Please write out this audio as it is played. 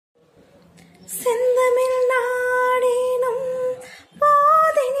செந்தமிழ் நாடேனும்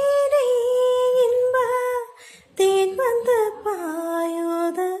போதினிலே இன்ப தேன் வந்து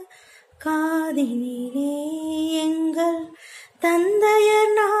பாயோத காதினிலே எங்கள்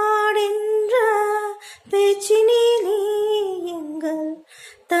தந்தையர் நாடென்ற பேச்சினிலே எங்கள்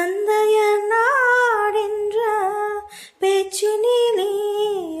தந்தையர் நாடென்ற பேச்சினிலே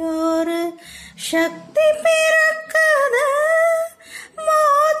ஒரு சக்தி பிறக்குது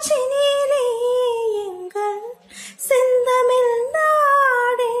மூச்சினிலே எங்கள் செந்தமிழ்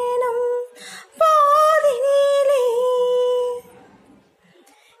நாடேனும் போதினிலே.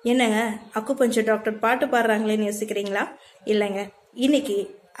 என்னங்க அக்குபஞ்சர் டாக்டர் பாட்டு பாடுறாங்களேன்னு யோசிக்கிறீங்களா? இல்லைங்க, இன்னைக்கு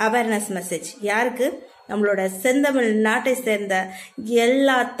அவேர்னஸ் மெசேஜ் யாருக்கு? நம்மளோட செந்தமிழ் நாட்டை சேர்ந்த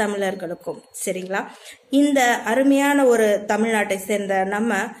எல்லா தமிழர்களுக்கும். சரிங்களா? இந்த அருமையான ஒரு தமிழ்நாட்டை சேர்ந்த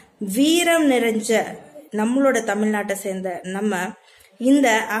நம்ம, வீரம் நிறைஞ்ச நம்மளோட தமிழ்நாட்டை சேர்ந்த நம்ம, இந்த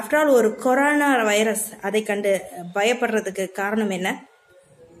ஆஃப்டர் ஆல் ஒரு கொரோனா வைரஸ் அதை கண்டு பயப்படுறதுக்கு காரணம் என்ன?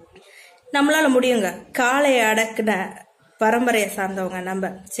 நம்மளால முடியுங்க. காலை அடக்குன பரம்பரையை சார்ந்தவங்க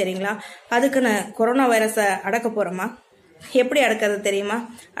நம்ம. சரிங்களா? அதுக்குன்னு கொரோனா வைரஸை அடக்க போறோமா? எப்படி அடக்கிறது தெரியுமா?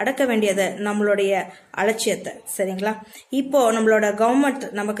 அடக்க வேண்டியது நம்மளுடைய அலட்சியத்தை. சரிங்களா? இப்போ நம்மளோட கவர்மெண்ட்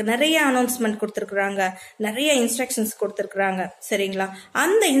நமக்கு நிறைய அனௌன்ஸ்மெண்ட் கொடுத்துருக்குறாங்க, நிறைய இன்ஸ்ட்ரக்ஷன்ஸ் கொடுத்துருக்குறாங்க. சரிங்களா?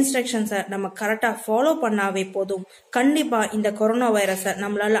 அந்த இன்ஸ்ட்ரக்ஷன்ஸை நம்ம கரெக்டா ஃபாலோ பண்ணாவே போதும். கண்டிப்பா இந்த கொரோனா வைரஸை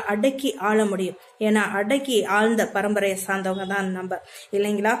நம்மளால அடக்கி ஆள முடியும். ஏன்னா அடக்கி ஆழ்ந்த பரம்பரையை சார்ந்தவங்க தான் நம்ம,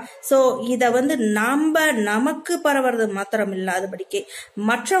 இல்லைங்களா? சோ இத நமக்கு பரவுறது மாத்திரம் இல்லாதபடிக்கு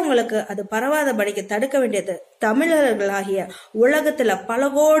மற்றவங்களுக்கு அது பரவாதபடிக்கு தடுக்க வேண்டியது தமிழர்களாகிய உலகத்துல பல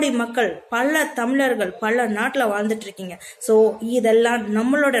கோடி மக்கள், பல தமிழர்கள் பல நாட்டுல வாழ்ந்துட்டு இருக்கீங்க. சோ இதெல்லாம்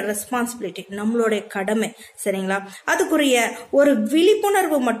நம்மளோட ரெஸ்பான்சிபிலிட்டி, நம்மளுடைய கடமை. சரிங்களா? அதுக்குரிய ஒரு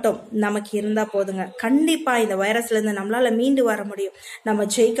விழிப்புணர்வு மட்டும் நமக்கு இருந்தா போதுங்க. கண்டிப்பா இந்த வைரஸ்ல இருந்து நம்மளால மீண்டு வர முடியும், நம்ம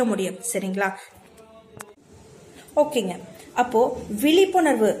ஜெயிக்க முடியும். சரிங்களா? ஓகேங்க. அப்போ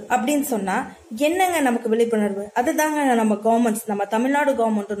விழிப்புணர்வு அப்படின்னு சொன்னா என்னங்க? நமக்கு விழிப்புணர்வு அதுதாங்க நம்ம கவர்மெண்ட்ஸ், நம்ம தமிழ்நாடு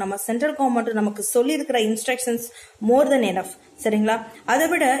கவர்மெண்ட்டும் நம்ம சென்ட்ரல் கவர்மெண்ட்டும் நமக்கு சொல்லி இருக்கிற இன்ஸ்ட்ரக்ஷன்ஸ் மோர் தென் எனஃப். சரிங்களா? அதை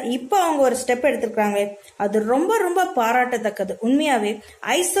விட இப்போ அவங்க ஒரு ஸ்டெப் எடுத்திருக்காங்க, அது ரொம்ப ரொம்ப பாராட்டத்தக்கது. உண்மையாவே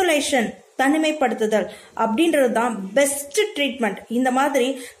ஐசோலேஷன், தனிமைப்படுத்துதல் அப்படின்றது தான் பெஸ்ட் ட்ரீட்மெண்ட். இந்த மாதிரி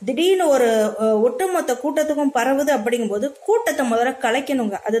திடீர்னு ஒரு ஒட்டுமொத்த கூட்டத்துக்கும் பரவுது அப்படிங்கும்போது கூட்டத்தை முதல்ல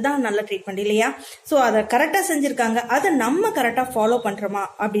கலைக்கணுங்க. அதுதான் நல்ல ட்ரீட்மெண்ட், இல்லையா? சோ அதை கரெக்டா செஞ்சிருக்காங்க. அதை நம்ம கரெக்டா ஃபாலோ பண்றோமா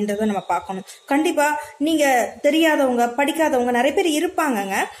அப்படின்றத நம்ம பார்க்கணும். கண்டிப்பா நீங்க தெரியாதவங்க, படிக்காதவங்க நிறைய பேர்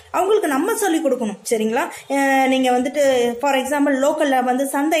இருப்பாங்கங்க. அவங்களுக்கு நம்ம சொல்லி கொடுக்கணும். சரிங்களா? நீங்க வந்துட்டு ஃபார் எக்ஸாம்பிள் லோக்கல்ல வந்து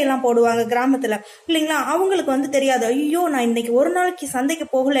சந்தையெல்லாம் போடுவாங்க கிராமத்துல, இல்லைங்களா? அவங்களுக்கு வந்து தெரியாது, ஐயோ நான் இன்னைக்கு ஒரு நாளைக்கு சந்தைக்கு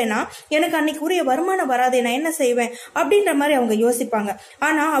போகலைன்னா எனக்கு அன்னைக்கு உரிய வருமானம் வராது, நான் என்ன செய்வேன் அப்படின்ற மாதிரி அவங்க யோசிப்பாங்க.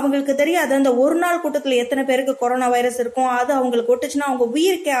 ஆனா அவங்களுக்கு தெரியாது அந்த ஒரு நாள் கூட்டத்துல எத்தனை பேருக்கு கொரோனா வைரஸ் இருக்கும், அது அவங்களுக்கு ஒட்டுச்சுன்னா அவங்க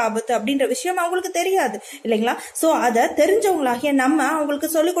உயிருக்கே ஆபத்து அப்படின்ற விஷயம் அவங்களுக்கு தெரியாது, இல்லைங்களா? சோ அதை தெரிஞ்சவங்களாகிய நம்ம அவங்களுக்கு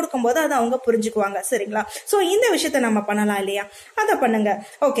சொல்லிக் கொடுக்கும் போது அதை அவங்க புரிஞ்சுக்குவாங்க. சரிங்களா? சோ இந்த விஷயத்த நம்ம பண்ணலாம், இல்லையா? அதை பண்ணுங்க.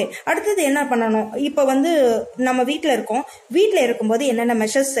 ஓகே, அடுத்தது என்ன பண்ணணும்? இப்ப வந்து நம்ம வீட்டுல இருக்கோம். வீட்டுல இருக்கும்போது என்னென்ன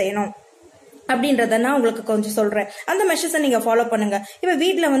மெஷர்ஸ் செய்யணும் அப்படின்றத நான் உங்களுக்கு கொஞ்சம் சொல்றேன். அந்த மெஷர்ஸை நீங்க ஃபாலோ பண்ணுங்க. இப்ப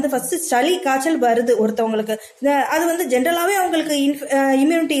வீட்டுல வந்து ஃபர்ஸ்ட் சளி காய்ச்சல் வருது ஒருத்தவங்களுக்கு, அது வந்து ஜென்ரலாவே அவங்களுக்கு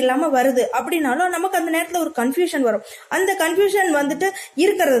இம்யூனிட்டி இல்லாம வருது அப்படின்னாலும் நமக்கு அந்த நேரத்துல ஒரு கன்ஃபியூஷன் வரும். அந்த கன்ஃபியூஷன் வந்துட்டு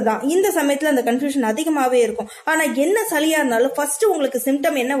இருக்கிறது தான். இந்த சமயத்துல அந்த கன்ஃபியூஷன் அதிகமாவே இருக்கும். ஆனா என்ன சளியா இருந்தாலும் ஃபர்ஸ்ட் உங்களுக்கு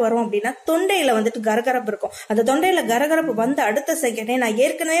சிம்டம் என்ன வரும் அப்படின்னா தொண்டையில வந்துட்டு கரகரப்பு இருக்கும். அந்த தொண்டையில கரகரப்பு வந்து அடுத்த செகண்டே நான்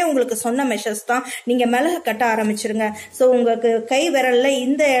ஏற்கனவே உங்களுக்கு சொன்ன மெஷர்ஸ் தான். நீங்க மிளகு கட்ட ஆரம்பிச்சிருங்க. சோ உங்களுக்கு கை விரல்ல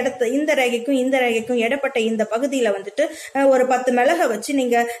இந்த ரேகைக்கும் இந்த ரேகைக்கும் இடப்பட்ட இந்த பகுதியில வந்துட்டு ஒரு 10 மிளகை வச்சு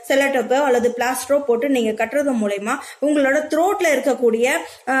நீங்க செலட்டோப்போ அல்லது பிளாஸ்டரோ போட்டு நீங்க கட்டுறது மூலமா உங்களோட த்ரோட்ல இருக்கக்கூடிய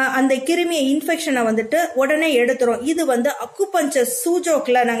அந்த கிருமி இன்ஃபெக்ஷனை வந்துட்டு உடனே எடுத்துரும். இது வந்து அக்குபஞ்சர்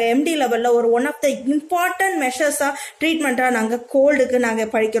சூஜோக்ல நாங்க எம்டி லெவல்ல ஒரு ஒன் ஆஃப் த இம்பார்ட்டன்ட் மெஷர்ஸா ட்ரீட்மெண்டா நாங்க கோல்டுக்கு நாங்க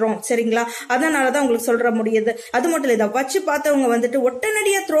படிக்கிறோம். சரிங்களா? அதனாலதான் உங்களுக்கு சொல்ற முடியுது. அது மட்டும் இல்ல, இதை வச்சு பார்த்தவங்க வந்துட்டு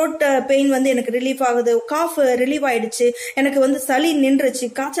உடனடியா த்ரோட் பெயின் வந்து எனக்கு ரிலீஃப் ஆகுது, காஃப் ரிலீவ் ஆயிடுச்சு, எனக்கு வந்து சளி நின்றுச்சு,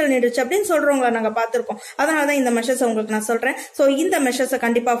 காய்ச்சல் நின்றுச்சு அப்படின்னு சொல்றவங்க நாங்க பார்த்திருக்கோம். அதனாலதான் இந்த மெஷர்ஸ் உங்களுக்கு நான் சொல்றேன். சோ இந்த மெஷர்ஸை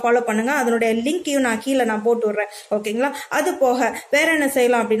கண்டிப்பா ஃபாலோ பண்ணுங்க. அதனுடைய லிங்கையும் நான் கீழே நான் போட்டு விடுறேன். ஓகேங்களா? அது போக வேற என்ன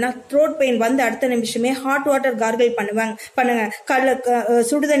செய்யலாம் அப்படின்னா, த்ரோட் பெயின் வந்து அடுத்த நிமிஷமே ஹாட் வாட்டர் கார்கிள் பண்ணுங்க.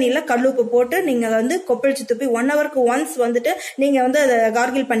 சுடுதண்ணியில கல்லுப்பு போட்டு நீங்க வந்து கொப்பளிச்சு துப்பி 1 ஹவருக்கு ஒன்ஸ் வந்துட்டு நீங்க வந்து அதை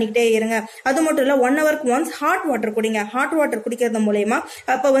கார்கிள் பண்ணிக்கிட்டே இருங்க. அது மட்டும் இல்ல 1 ஹவருக்கு ஒன்ஸ் ஹாட் வாட்டர் குடிங்க. ஹாட் வாட்டர் குடிக்கிறது மூலயமா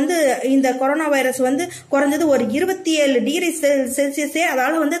அப்ப வந்து இந்த கொரோனா வைரஸ் வந்து குறைஞ்சது ஒரு 27 டிகிரி செல்சியஸே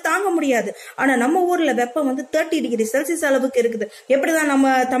அதால வந்து தாங்க முடியாது. கிடையாது. ஆனா நம்ம ஊர்ல வெப்பம் வந்து 30 டிகிரி செல்சியஸ் அளவுக்கு இருக்குது. எப்படிதான் நம்ம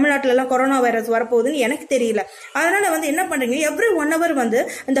தமிழ்நாட்டுல எல்லாம் கொரோனா வைரஸ் வரப்போகுதுன்னு எனக்கு தெரியல. அதனால வந்து என்ன பண்றீங்க, எவ்ரி 1 hour வந்து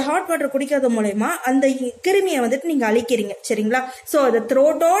இந்த ஹாட் வாட்டர் குடிக்கிறது மூலமா அந்த கிருமியை வந்துட்டு நீங்க அழிக்கிறீங்க. சரிங்களா? சோ அந்த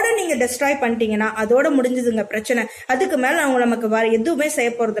த்ரோட்டோட நீங்க டெஸ்ட்ராய் பண்ணிட்டீங்கன்னா அதோட முடிஞ்சதுங்க பிரச்சனை. அதுக்கு மேல அவங்க நமக்கு வேற எதுவுமே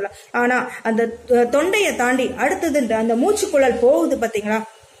செய்ய போறது இல்லை. ஆனா அந்த தொண்டையை தாண்டி அடுத்தது அந்த மூச்சுக்குழல் போகுது பாத்தீங்களா,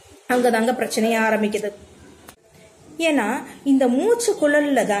 அங்கதாங்க பிரச்சனையே ஆரம்பிக்குது. ஏன்னா இந்த மூச்சு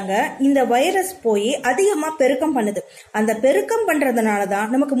குழல்ல தாங்க இந்த வைரஸ் போய் அதிகமா பெருக்கம் பண்ணுது. அந்த பெருக்கம்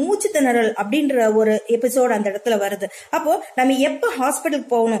பண்றதுனாலதான் நமக்கு மூச்சு திணறல் அப்படின்ற ஒரு எபிசோட் அந்த இடத்துல வருது. அப்போ நம்ம எப்ப ஹாஸ்பிட்டலுக்கு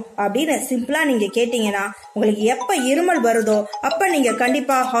போகணும் அப்படின்னு சிம்பிளா நீங்க கேட்டீங்கன்னா, உங்களுக்கு எப்ப இருமல் வருதோ அப்ப நீங்க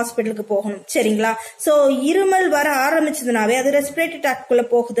கண்டிப்பா ஹாஸ்பிட்டலுக்கு போகணும். சரிங்களா? சோ இருமல் வர ஆரம்பிச்சதுனாவே அது ரெஸ்பிரேட்டரி ட்ராக்ட் குள்ள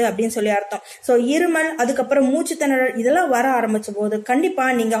போகுது அப்படின்னு சொல்லி அர்த்தம். சோ இருமல், அதுக்கப்புறம் மூச்சு திணறல் இதெல்லாம் வர ஆரம்பிச்ச போது கண்டிப்பா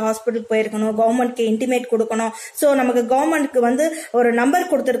நீங்க ஹாஸ்பிட்டலுக்கு போயிருக்கணும். கவர்மெண்ட்க்கு இன்டிமேட் கொடுக்கணும். சோ நமக்கு கவர்மெண்ட்க்கு வந்து ஒரு நம்பர்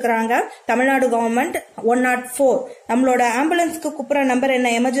கொடுத்திருக்காங்க. தமிழ்நாடு கவர்மெண்ட் 104. நம்மளோட ஆம்புலன்ஸ்க்கு கூப்பிடுற நம்பர் என்ன,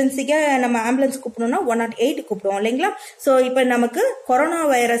 எமர்ஜென்சிக்கு நம்ம ஆம்புலன்ஸ் கூப்பிடணும்னா 108 கூப்பிடுவோம் இல்லைங்களா? சோ இப்ப நமக்கு கொரோனா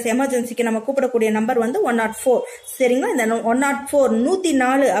வைரஸ் எமர்ஜென்சிக்கு நம்ம கூப்பிடக்கூடிய நம்பர் வந்து 104. சரிங்களா? இந்த 104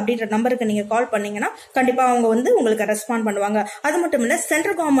 104 அப்படின்ற நம்பருக்கு நீங்க கால் பண்ணீங்கன்னா கண்டிப்பா அவங்க வந்து உங்களுக்கு ரெஸ்பாண்ட் பண்ணுவாங்க. அது மட்டும் இல்ல,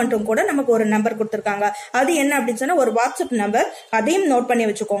 சென்ட்ரல் கவர்மெண்ட்டும் கூட நமக்கு ஒரு நம்பர் கொடுத்திருக்காங்க. அது என்ன அப்படின்னு சொன்னா ஒரு வாட்ஸ்அப் நம்பர். அதையும் நோட் பண்ணி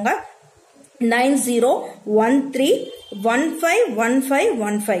வச்சுக்கோங்க.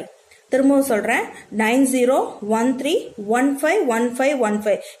 9013151515. திரும்பவும் சொல்றேன்,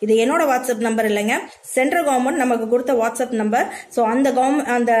 9013151515. இது என்னோட வாட்ஸ்அப் நம்பர் இல்லைங்க, சென்ட்ரல் கவர்மெண்ட் நமக்கு கொடுத்த வாட்ஸ்அப் நம்பர். சோ அந்த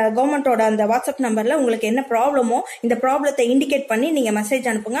கவர்மெண்டோட அந்த வாட்ஸ்அப் நம்பர்ல உங்களுக்கு என்ன ப்ராப்ளமோ இந்த ப்ராப்ளத்தை இண்டிகேட் பண்ணி நீங்க மெசேஜ்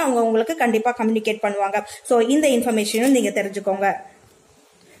அனுப்புங்க. அவங்க உங்களுக்கு கண்டிப்பா கம்யூனிகேட் பண்ணுவாங்க. சோ இந்த இன்ஃபர்மேஷனும் நீங்க தெரிஞ்சுக்கோங்க.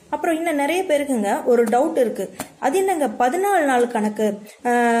 அப்புறம் இன்னும் நிறைய பேருக்குங்க ஒரு டவுட் இருக்கு. அது என்னங்க 14 நாள் கணக்கு,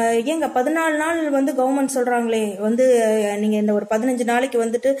 ஏங்க 14 நாள் வந்து கவர்மெண்ட் சொல்றாங்களே வந்து நீங்க இந்த ஒரு 15 நாளைக்கு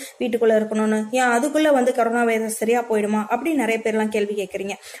வந்துட்டு வீட்டுக்குள்ள இருக்கணும்னு, ஏன் அதுக்குள்ள வந்து கொரோனா வைரஸ் சரியா போயிடுமா அப்படின்னு நிறைய பேர்லாம் கேள்வி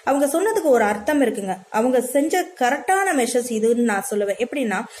கேட்கறீங்க. அவங்க சொன்னதுக்கு ஒரு அர்த்தம் இருக்குங்க. அவங்க செஞ்ச கரெக்டான மெஷர்ஸ் இதுன்னு நான் சொல்லுவேன்.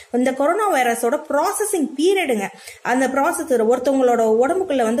 எப்படின்னா, இந்த கொரோனா வைரஸோட ப்ராசஸிங் பீரியடுங்க. அந்த ப்ராசஸ் ஒருத்தவங்களோட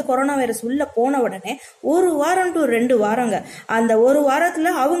உடம்புக்குள்ள வந்து கொரோனா வைரஸ் உள்ள போன உடனே 1 வாரம் to 2 வாரங்க. அந்த 1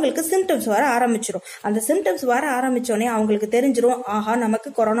 வாரத்துல அவங்களுக்கு சிம்டம்ஸ் வர ஆரம்பிச்சிடும். அந்த சிம்டம்ஸ் வர ஆரம்பிச்சோடனே அவங்களுக்கு தெரிஞ்சிடும், ஆஹா நமக்கு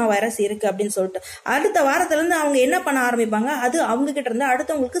கொரோனா வைரஸ் இருக்கு அப்படின்னு சொல்லிட்டு. அடுத்த வாரத்துல இருந்து அவங்க என்ன பண்ண ஆரம்பிப்பாங்க, அது அவங்க கிட்ட இருந்து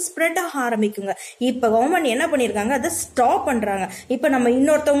அடுத்தவங்களுக்கு ஸ்ப்ரெட் ஆக ஆரம்பிக்குங்க. இப்ப கவர்மெண்ட் என்ன பண்ணிருக்காங்க, அதை ஸ்டாப் பண்றாங்க. இப்ப நம்ம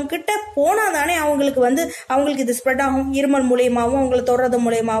இன்னொருத்தவங்க கிட்ட போனாதானே அவங்களுக்கு வந்து அவங்களுக்கு இது ஸ்ப்ரெட் ஆகும், இருமல் மூலியமாவும் அவங்களை தொடர்றது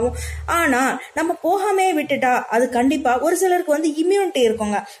மூலியமாவும். ஆனா நம்ம போகாமே விட்டுட்டா அது கண்டிப்பா ஒரு சிலருக்கு வந்து இம்யூனிட்டி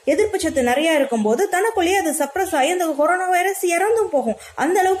இருக்குங்க, எதிர்ப்பு சத்து நிறைய இருக்கும் போது தனக்குள்ளேயே அது சப்ரஸ் ஆகி அந்த கொரோனா வைரஸ் இறந்தும் போகும்.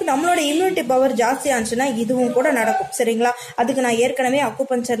 அந்த அளவுக்கு நம்மளோட இம்யூனிட்டி பவர் ஜாஸ்தி ஆச்சுன்னா இதுவும் கூட நடக்கும். சரிங்களா? அதுக்கு நான் ஏற்கனவே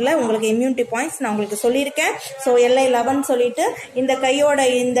அக்குபஞ்சர்ல உங்களுக்கு இம்யூனிட்டி பாயிண்ட்ஸ் நான் உங்களுக்கு சொல்லியிருக்கேன். சோ LI11 சொல்லிட்டு இந்த கையோட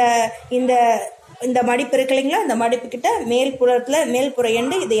இந்த மடிப்பு இருக்கு இல்லைங்களா, இந்த மடிப்பு கிட்ட மேல்புற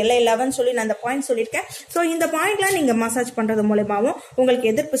எண்டு இது LI11 சொல்லி நான் அந்த பாயிண்ட் சொல்லியிருக்கேன். சோ இந்த பாயிண்ட்லாம் நீங்க மசாஜ் பண்றது மூலமாவும் உங்களுக்கு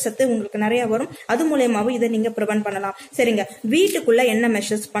எதிர்ப்பு சத்து உங்களுக்கு நிறைய வரும். அது மூலமாவும் இதை நீங்க ப்ரிவென்ட் பண்ணலாம். சரிங்க, வீட்டுக்குள்ள என்ன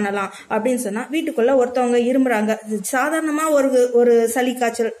மெஷர்ஸ் பண்ணலாம் அப்படின்னு சொன்னா, வீட்டுக்குள்ள ஒருத்தவங்க இருமுறாங்க, சாதாரணமா ஒரு சளி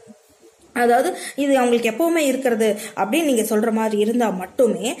காய்ச்சல், அதாவது இது அவங்களுக்கு எப்பவுமே இருக்கிறது அப்படின்னு நீங்க சொல்ற மாதிரி இருந்தா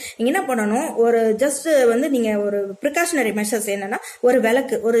மட்டுமே நீங்க என்ன பண்ணணும், ஒரு ஜஸ்ட் வந்து நீங்க ஒரு ப்ரிகாஷனரி மெஷர்ஸ் என்னன்னா, ஒரு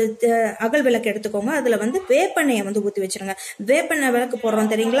விளக்கு, ஒரு அகல் விளக்கு எடுத்துக்கோங்க. அதுல வந்து வேப்பெண்ணெயை வந்து ஊத்தி வச்சிருங்க. வேப்பெண்ணெய் விளக்கு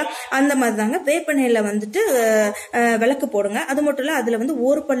போடுறோம் தெரியுங்களா, அந்த மாதிரி தாங்க வேப்பெண்ணெயில வந்துட்டு விளக்கு போடுங்க. அது மட்டும் இல்ல, அதுல வந்து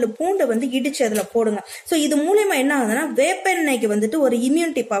ஒரு பல்லு பூண்டை வந்து இடிச்சு அதுல போடுங்க. சோ இது மூலமா என்ன ஆகுதுன்னா, வேப்பெண்ணெய்க்கு வந்துட்டு ஒரு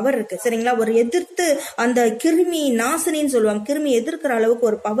இம்யூனிட்டி பவர் இருக்கு. சரிங்களா? ஒரு எதிர்த்து அந்த கிருமி நாசினின்னு சொல்லுவாங்க, கிருமி எதிர்க்கிற அளவுக்கு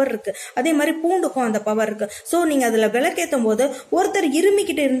ஒரு பவர் இருக்கு. அதே மாதிரி பூண்டுக்கும் அந்த பவர் இருக்கு. சோ நீங்க அதுல விளக்கேற்றும் போது ஒருத்தர்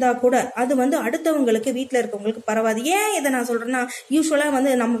இருமிக்கிட்டு இருந்தா கூட அது வந்து அடுத்தவங்களுக்கு, வீட்டுல இருக்கவங்களுக்கு பரவாது. ஏன் இதை நான் சொல்றேன்னா, யூஸ்வலா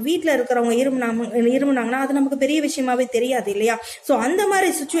வந்து நம்ம வீட்டுல இருக்கிறவங்க இருமுனாங்கன்னா அது நமக்கு பெரிய விஷயமாவே தெரியாது இல்லையா? சோ அந்த மாதிரி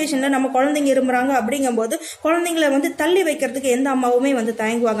சிச்சுவேஷன்ல நம்ம குழந்தைங்க இருமுறாங்க அப்படிங்கும் போது குழந்தைங்களை வந்து தள்ளி வைக்கிறதுக்கு எந்த அம்மாவுமே வந்து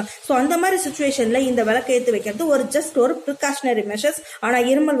தயங்குவாங்க. சோ அந்த மாதிரி சிச்சுவேஷன்ல இந்த விளக்கு ஏத்து வைக்கிறது ஒரு ஜஸ்ட் ஒரு ப்ரிகாஷனரி மெஷர்ஸ். ஆனா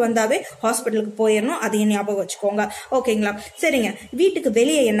இருமல் வந்தாவே ஹாஸ்பிட்டலுக்கு போயிடணும், அதையும் ஞாபகம் வச்சுக்கோங்க. ஓகேங்களா? சரிங்க, வீட்டுக்கு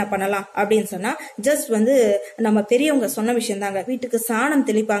வெளியே என்ன பண்ணலாம் அப்படின்னு சொன்னா, ஜஸ்ட் வந்து நம்ம பெரியவங்க சொன்ன விஷயம் தாங்க. வீட்டுக்கு சாணம்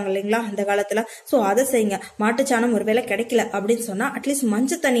தெளிப்பாங்க இல்லைங்களா அந்த காலத்துல, சோ அதை செய்யுங்க. மாட்டு சாணம் ஒருவேளை கிடைக்கல அப்படின்னு சொன்னா அட்லீஸ்ட்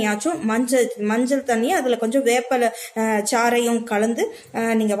மஞ்சள் தண்ணியாச்சும், மஞ்சள் தண்ணியை அதுல கொஞ்சம் வேப்பல சாறையும் கலந்து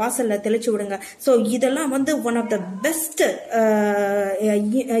நீங்க வாசல்ல தெளிச்சு விடுங்க. சோ இதெல்லாம் வந்து one of the best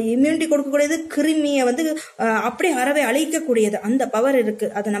immunity கொடுக்கக்கூடியது, கிருமியை வந்து அப்படியே அறவே அழிக்கக்கூடியது, அந்த பவர் இருக்கு.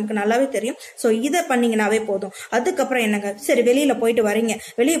 அது நமக்கு நல்லாவே தெரியும். சோ இதை பண்ணீங்கன்னாவே போதும். அதுக்கப்புறம் என்னங்க, சரி வெளியில போயிட்டு வரீங்க,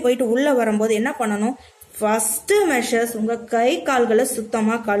 வெளியே போயிட்டு உள்ள வரும்போது என்ன பண்ணணும், ஃபர்ஸ்ட் மெஷர்ஸ் உங்க கை கால்களை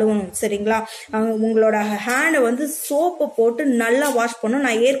சுத்தமா கழுவணும். சரிங்களா? உங்களோட ஹேண்டை வந்து சோப்பு போட்டு நல்லா வாஷ் பண்ணணும்.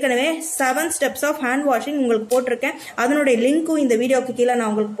 நான் ஏற்கனவே 7 steps ஆஃப் ஹேண்ட் வாஷிங் உங்களுக்கு போட்டிருக்கேன். அதனுடைய லிங்க்கும் இந்த வீடியோக்கு கீழே நான்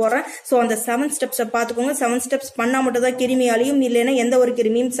உங்களுக்கு போடுறேன். ஸோ அந்த 7 steps பார்த்துக்கோங்க. 7 steps பண்ணா மட்டும் தான் கிருமி அழியும், இல்லைன்னா எந்த ஒரு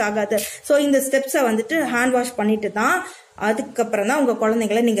கிருமியும் சாகாது. ஸோ இந்த ஸ்டெப்ஸை வந்துட்டு ஹேண்ட் வாஷ் பண்ணிட்டு தான் அதுக்கப்புறம் தான் உங்க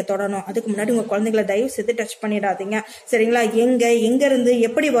குழந்தைங்களை நீங்க தொடணும். அதுக்கு முன்னாடி உங்க குழந்தைங்களை தயவு செய்து டச் பண்ணிடாதீங்க. சரிங்களா? எங்க இருந்து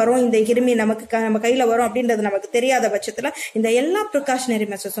எப்படி வரும் இந்த கிருமி நம்ம கையில வரும் அப்படின்றது நமக்கு தெரியாத பட்சத்துல இந்த எல்லா ப்ரிகாஷனரி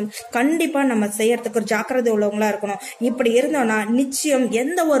மெஷர்ஸும் கண்டிப்பா நம்ம செய்யறதுக்கு ஒரு ஜாக்கிரதை உள்ளவங்களா இருக்கணும். இப்படி இருந்தோம்னா நிச்சயம்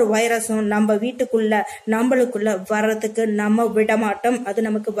எந்த ஒரு வைரஸும் நம்ம வீட்டுக்குள்ள நம்மளுக்குள்ள வர்றதுக்கு நம்ம விடமாட்டோம். அது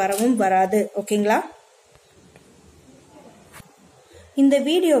நமக்கு வரவும் வராது. ஓகேங்களா? இந்த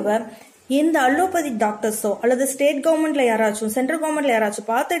வீடியோவை இந்த அலோபதி டாக்டர்ஸோ அல்லது ஸ்டேட் கவர்மெண்ட்ல யாராச்சும் சென்ட்ரல் கவர்மெண்ட்ல யாராச்சும்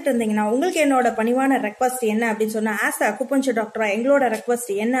பார்த்துட்டு இருந்தீங்கன்னா உங்களுக்கு என்னோட பணிவான ரெக்வஸ்ட் என்ன அப்படின்னு சொன்னா, ஆஸ் அக்குபஞ்சர் டாக்டரா எங்களோட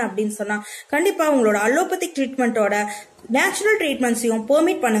ரெக்வஸ்ட் என்ன அப்படின்னு சொன்னா, கண்டிப்பா உங்களோட அலோபதிக் ட்ரீட்மெண்ட்டோட நேச்சுரல் ட்ரீட்மெண்ட்ஸையும்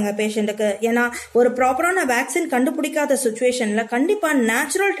பெர்மிட் பண்ணுங்க பேஷண்ட்டுக்கு. ஏன்னா ஒரு ப்ராப்பரான வேக்சின் கண்டுபிடிக்காத சுச்சுவேஷன்ல கண்டிப்பா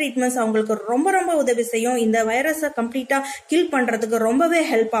நேச்சுரல் ட்ரீட்மெண்ட்ஸ் அவங்களுக்கு ரொம்ப ரொம்ப உதவி செய்யும். இந்த வைரஸை கம்ப்ளீட்டா கில் பண்றதுக்கு ரொம்பவே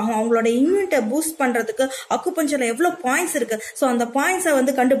ஹெல்ப் ஆகும். அவங்களோட இம்யூனிட்டி பூஸ்ட் பண்றதுக்கு அக்குபஞ்சர்ல எவ்வளவு பாயிண்ட்ஸ் இருக்கு. ஸோ அந்த பாயிண்ட்ஸை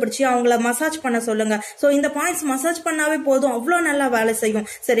வந்து கண்டுபிடிச்சு அவங்கள மசாஜ் பண்ண சொல்லுங்க. ஸோ இந்த பாயிண்ட்ஸ் மசாஜ் பண்ணாவே போதும், அவ்வளோ நல்லா வேலை செய்யும்.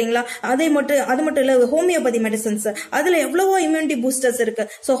 சரிங்களா? அது மட்டும் இல்ல, ஹோமியோபதி மெடிசன்ஸ் அதுல எவ்வளவோ இம்யூனிட்டி பூஸ்டர்ஸ் இருக்கு.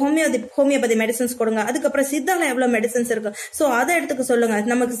 ஸோ ஹோமியோபதி மெடிசன்ஸ் கொடுங்க. அதுக்கப்புறம் சித்தால எவ்வளவு மெடிசன்ஸ் இருக்கு. சோ அதை எடுத்துக்க சொல்லுங்க.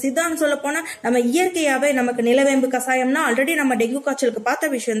 நமக்கு சித்தான்னு சொல்ல போனா நம்ம இயற்கையாவே நமக்கு நிலவேம்பு கசாயம்னா ஆல்ரெடி நம்ம டெங்கு காய்ச்சலுக்கு பார்த்த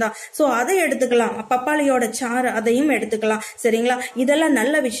விஷயம் தான். சோ அதை எடுத்துக்கலாம். பப்பாளியோட சாறு அதையும் எடுத்துக்கலாம். சரிங்களா? இதெல்லாம்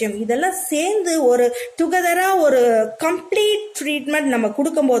நல்ல விஷயம். இதெல்லாம் சேர்ந்து ஒரு டுகெதரா ஒரு கம்ப்ளீட் ட்ரீட்மெண்ட் நம்ம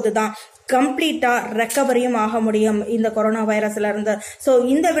கொடுக்கும் போதுதான் கம்ப்ளீட்டா ரெக்கவரியும் ஆக முடியும் இந்த கொரோனா வைரஸ்ல இருந்து. சோ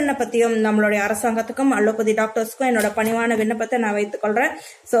இந்த விண்ணப்பத்தையும் நம்மளுடைய அரசாங்கத்துக்கும் அலோபதி டாக்டர்ஸ்க்கும் என்னோட பணிவான விண்ணப்பத்தை நான் வைத்துக் கொள்றேன்.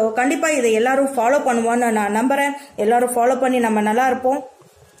 சோ கண்டிப்பா இதை எல்லாரும் ஃபாலோ பண்ணுவோம்னு நான் நம்புறேன். எல்லாரும் ஃபாலோ பண்ணி நம்ம நல்லா இருப்போம்.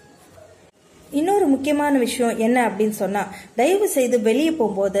 இன்னொரு முக்கியமான விஷயம் என்ன அப்படின்னு சொன்னா, தயவு செய்து வெளியே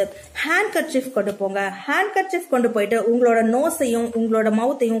போகும்போது ஹேண்ட் கர்ச்சீஃப் கொண்டு போங்க. ஹேண்ட் கர்ச்சீஃப் கொண்டு போயிட்டு உங்களோட நோஸையும் உங்களோட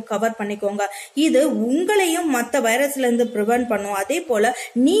மவுத்தையும் கவர் பண்ணிக்கோங்க. இது உங்களையும் மற்ற வைரஸ்ல இருந்து ப்ரிவென்ட் பண்ணும். அதே போல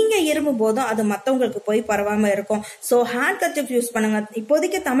நீங்க இருமும் போதும் அது மற்றவங்களுக்கு போய் பரவாம இருக்கும். ஸோ ஹேண்ட் கர்ச்சீஃப் யூஸ் பண்ணுங்க.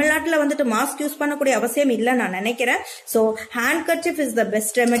 இப்போதைக்கு தமிழ்நாட்டில் வந்துட்டு மாஸ்க் யூஸ் பண்ணக்கூடிய அவசியம் இல்லை நான் நினைக்கிறேன். So hand kerchief is the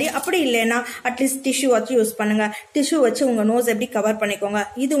best remedy. அப்படி இல்லைன்னா அட்லீஸ்ட் டிஷ்யூ வச்சு யூஸ் பண்ணுங்க. டிஷ்யூ வச்சு உங்க நோஸ் எப்படி கவர் பண்ணிக்கோங்க.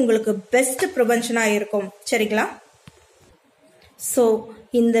 இது உங்களுக்கு பெஸ்ட் ப்ரிவென்ஷனா இருக்கும். சரிங்களா? சோ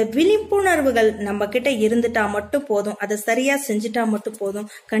இந்த விழிப்புணர்வுகள் நம்ம கிட்ட இருந்துட்டா மட்டும் போதும், அதை சரியா செஞ்சுட்டா மட்டும் போதும்.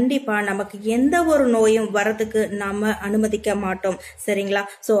 கண்டிப்பா நமக்கு எந்த ஒரு நோயும் வரதுக்கு நாம அனுமதிக்க மாட்டோம். சரிங்களா?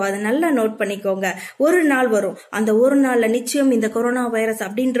 சோ அதை நல்லா நோட் பண்ணிக்கோங்க. ஒரு நாள் வரும், அந்த ஒரு நாள்ல நிச்சயம் இந்த கொரோனா வைரஸ்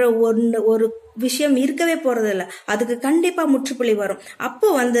அப்படின்ற ஒரு விஷயம் இருக்கவே போறது இல்ல. அதுக்கு கண்டிப்பா முற்றுப்புள்ளி வரும். அப்போ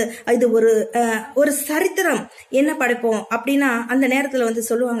வந்து இது ஒரு சரித்திரம் என்ன படைப்போம் அப்படின்னா, அந்த நேரத்துல வந்து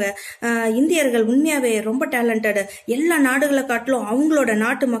சொல்லுவாங்க, இந்தியர்கள் உண்மையாவே ரொம்ப டேலண்டட், எல்லா நாடுகளை காட்டிலும் அவங்களோட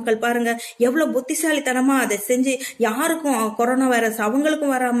நாட்டு மக்கள் பாருங்க எவ்வளவு புத்திசாலித்தனமா அதை செஞ்சு யாருக்கும் கொரோனா வைரஸ்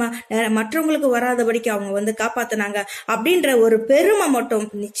அவங்களுக்கும் வராம மற்றவங்களுக்கு வராதபடிக்கு அவங்க வந்து காப்பாத்தினாங்க அப்படின்ற ஒரு பெருமை மட்டும்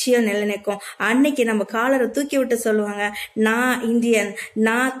நிச்சயம் நிலைநிற்கும். அன்னைக்கு நம்ம காலரை தூக்கி விட்டு சொல்லுவாங்க, நான் இந்தியன்,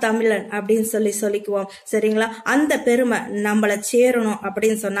 நான் தமிழன் அப்படின்னு சொல்லிக்குவோம். சரிங்களா? அந்த பெருமை நம்மள சேரணும்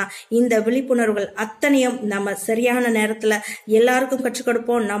அப்படின்னு சொன்னா இந்த விழிப்புணர்வுகள் அத்தனையும் நம்ம சரியான நேரத்துல எல்லாருக்கும் கற்றுக்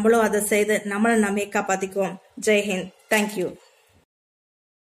கொடுப்போம். நம்மளும் அதை செய்து நம்மளை நாமே காப்பாத்திக்குவோம். ஜெய் ஹிந்த். தேங்க்யூ.